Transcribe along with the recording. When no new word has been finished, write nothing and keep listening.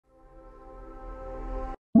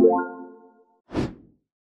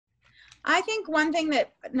I think one thing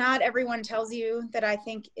that not everyone tells you that I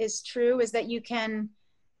think is true is that you can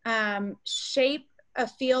shape a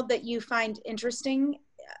field that you find interesting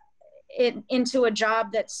into a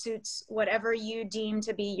job that suits whatever you deem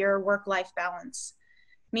to be your work-life balance.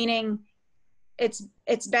 Meaning,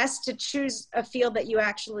 it's best to choose a field that you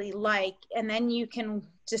actually like, and then you can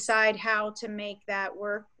decide how to make that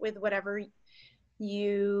work with whatever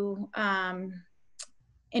you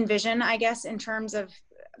envision, I guess, in terms of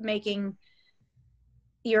making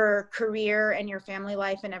your career and your family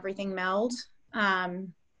life and everything meld.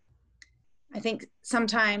 I think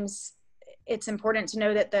sometimes it's important to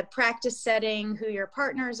know that the practice setting, who your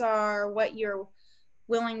partners are, what you're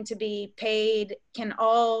willing to be paid can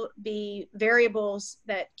all be variables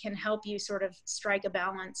that can help you sort of strike a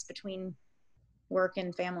balance between work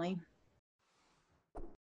and family.